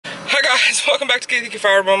guys, welcome back to Keithy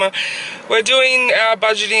Kafara Bomber. We're doing our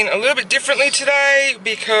budgeting a little bit differently today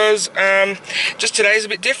because just today's a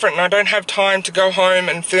bit different and I don't have time to go home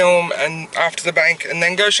and film and after the bank and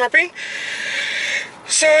then go shopping.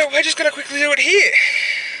 So we're just going to quickly do it here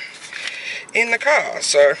in the car.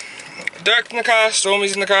 So Dirk's in the car,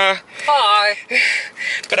 Stormy's in the car. Hi.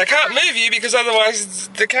 But I can't move you because otherwise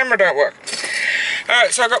the camera don't work.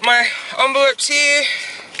 Alright, so I got my envelopes here.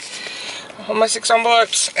 On my 6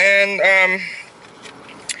 envelopes, and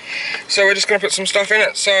so we're just going to put some stuff in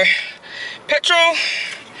it. So petrol,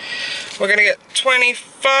 we're going to get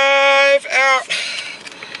 25 out.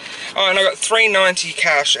 Oh, and I got $3.90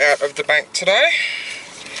 cash out of the bank today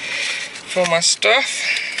for my stuff.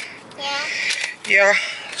 Yeah,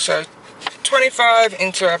 so 25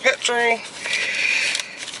 into our petrol.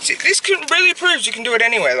 See, this really proves you can do it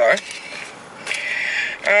anywhere though.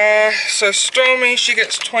 So Stormy, she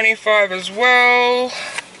gets 25 as well.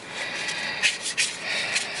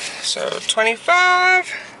 So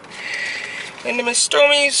 25 into Miss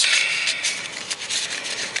Stormy's.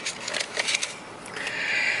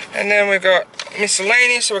 And then we've got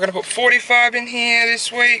miscellaneous, so we're going to put 45 in here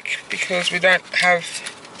this week because we don't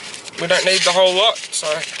need the whole lot. So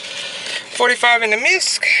 45 into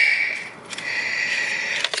misc.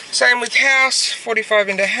 Same with house, 45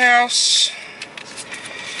 into house.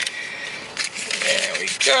 There we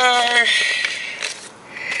go.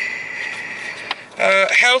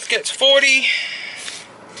 Health gets 40.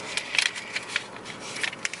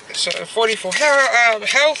 So 40 for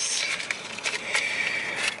health.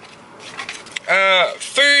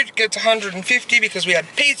 Food gets 150 because we had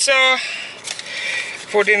pizza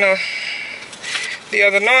for dinner the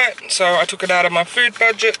other night. So I took it out of my food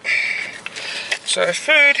budget. So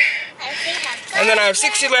food. And then I have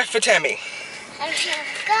 60 left for Tammy.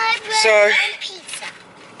 So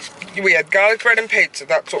we had garlic bread and pizza,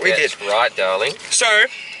 that's what we did. That's right, darling. So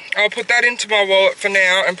I'll put that into my wallet for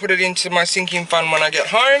now and put it into my sinking fund when I get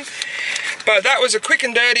home. But that was a quick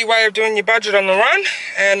and dirty way of doing your budget on the run,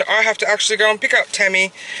 and I have to actually go and pick up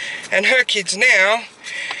Tammy and her kids now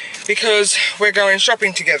because we're going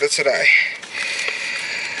shopping together today.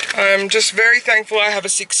 I'm just very thankful I have a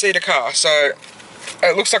 6-seater car, so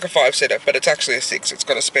it looks like a 5-seater, but it's actually a 6. It's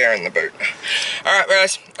got a spare in the boot. Alright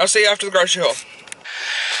guys, I'll see you after the grocery haul.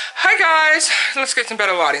 Hi guys, let's get some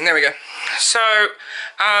better lighting. There we go. So,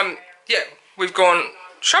 yeah, we've gone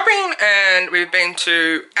shopping and we've been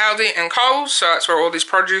to Aldi and Coles, so that's where all this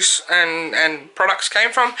produce and products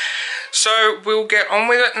came from. So we'll get on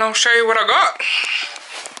with it and I'll show you what I got.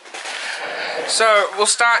 So we'll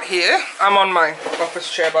start here. I'm on my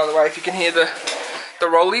office chair, by the way, if you can hear the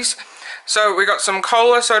rollies. So we got some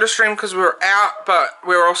cola SodaStream because we were out, but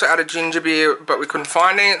we were also out of ginger beer, but we couldn't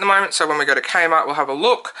find any at the moment. So when we go to Kmart, we'll have a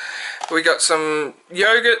look. We got some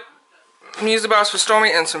yogurt muesli bars for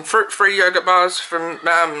Stormy and some fruit-free yogurt bars from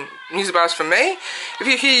muesli bars for me. If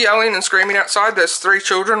you hear yelling and screaming outside, there's 3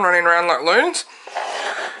 children running around like loons.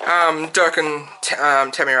 Dirk and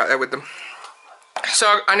Tammy right there with them.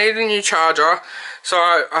 So I needed a new charger, so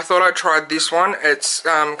I thought I'd try this one. It's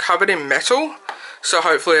covered in metal, so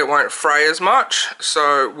hopefully it won't fray as much.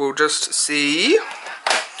 So we'll just see.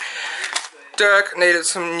 Dirk needed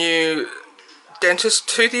some new dentist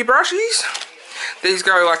toothy brushes. These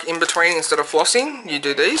go like in between instead of flossing. You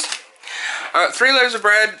do these. 3 loaves of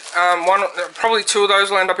bread. Probably 2 of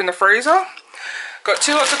those will end up in the freezer. Got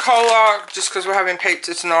 2 lots of cola just because we're having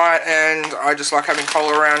pizza tonight, and I just like having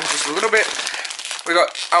cola around just a little bit. I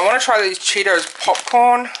want to try these Cheetos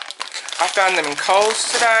popcorn. I found them in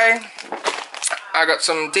Coles today. I got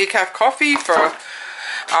some decaf coffee for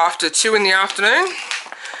after 2 in the afternoon.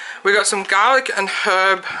 We got some garlic and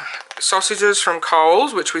herb sausages from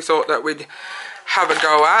Coles, which we thought that we'd have a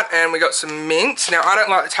go at, and we got some mince. Now I don't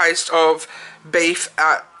like the taste of beef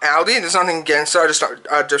at Aldi. There's nothing against it.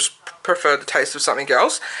 I just prefer the taste of something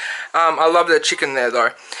else. I love their chicken there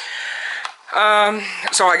though.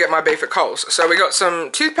 So I get my beef at Coles. So we got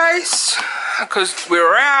some toothpaste because we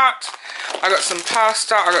were out. I got some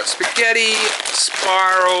pasta. I got spaghetti,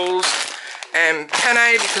 spirals, and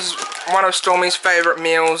penne because one of Stormy's favourite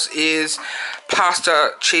meals is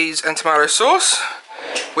pasta, cheese, and tomato sauce,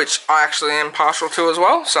 which I actually am partial to as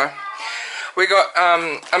well. So we got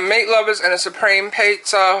a meat lovers and a supreme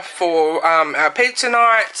pizza for our pizza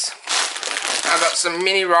night. I got some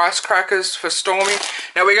mini rice crackers for Stormy.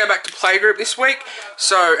 Now we go back to playgroup this week,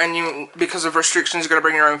 so because of restrictions, you've got to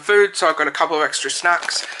bring your own food. So I've got a couple of extra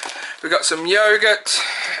snacks. We got some yogurt,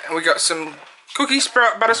 and we got some cookie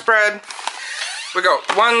butter spread. We got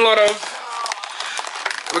 2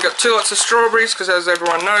 lots of strawberries because, as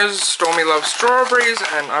everyone knows, Stormy loves strawberries,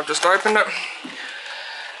 and I've just opened it.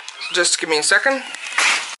 Just give me a second.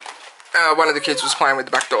 One of the kids was playing with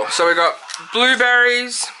the back door. So we got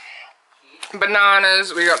blueberries,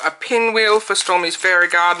 bananas, we got a pinwheel for Stormy's fairy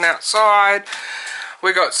garden outside.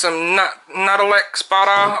 We got some Nuttalex butter.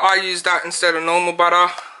 I use that instead of normal butter.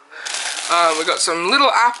 We got some little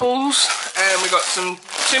apples, and we got some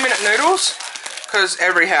 2-minute noodles, because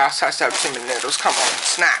every house has to have 2-minute noodles. Come on,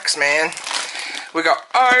 snacks, man. We got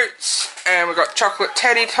oats, and we got chocolate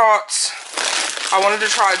teddy tots. I wanted to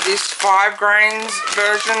try this 5 grains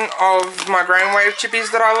version of my grain wave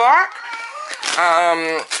chippies that I like.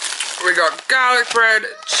 We got garlic bread,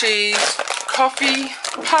 cheese, coffee,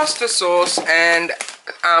 pasta sauce, and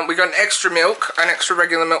we got an extra milk, an extra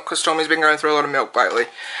regular milk, because Stormy's been going through a lot of milk lately.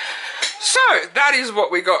 So, that is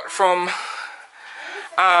what we got from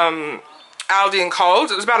Aldi and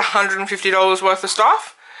Coles. It was about $150 worth of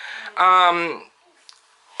stuff,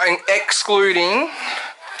 excluding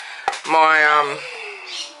my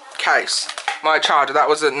case, my charger. That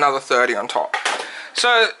was another $30 on top.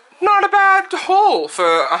 So, not a bad haul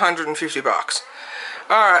for 150 bucks.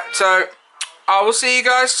 Alright, so I will see you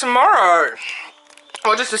guys tomorrow.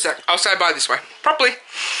 Oh, just a sec. I'll say bye this way, properly.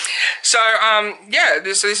 So, yeah,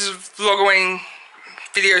 this is Vlogoween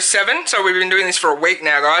video 7. So we've been doing this for a week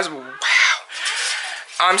now, guys. Wow.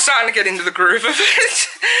 I'm starting to get into the groove of it.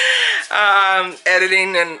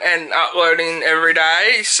 Editing and uploading every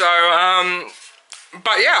day. So,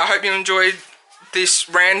 but yeah, I hope you enjoyed this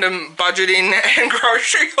random budgeting and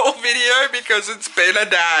grocery haul video, because it's been a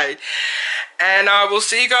day. And I will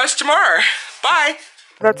see you guys tomorrow. Bye.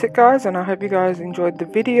 That's it, guys, and I hope you guys enjoyed the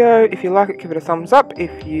video. If you like it, give it a thumbs up.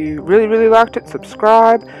 If you really liked it,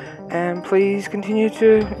 subscribe, and please continue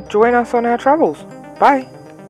to join us on our travels. Bye.